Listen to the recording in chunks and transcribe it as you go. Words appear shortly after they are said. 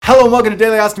Hello and welcome to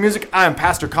Daily Austin Music. I am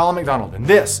Pastor Colin McDonald, and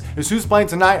this is Who's Playing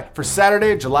Tonight for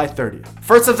Saturday, July 30th.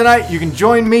 First up tonight, you can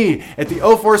join me at the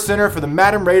O4 Center for the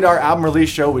Madam Radar album release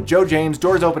show with Joe James.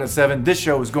 Doors open at 7. This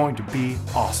show is going to be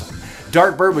awesome.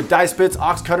 Darkbird with Die Spitz,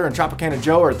 Ox Cutter, and Tropicana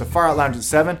Joe are at the Far Out Lounge at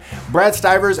 7. Brad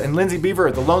Stivers and Lindsay Beaver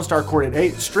at the Lone Star Court at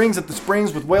 8. Strings at the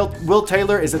Springs with Will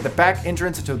Taylor is at the back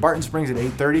entrance into the Barton Springs at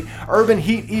 8:30. Urban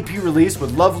Heat EP release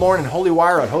with Love Lorne and Holy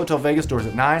Wire at Hotel Vegas, doors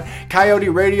at 9. Coyote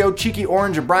Radio, Cheeky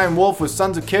Orange, and Brian Wolf with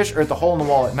Sons of Kish are at the Hole in the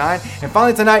Wall at 9. And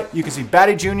finally tonight, you can see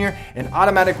Batty Jr. and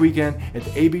Automatic Weekend at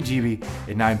the ABGB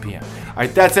at 9 p.m.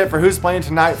 Alright, that's it for Who's Playing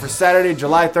Tonight for Saturday,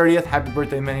 July 30th. Happy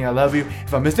birthday, Minnie. I love you.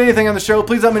 If I missed anything on the show,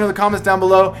 please let me know in the comments down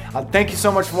below. Thank you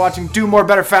so much for watching. Do more,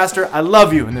 better, faster. I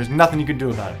love you, and there's nothing you can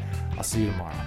do about it. I'll see you tomorrow.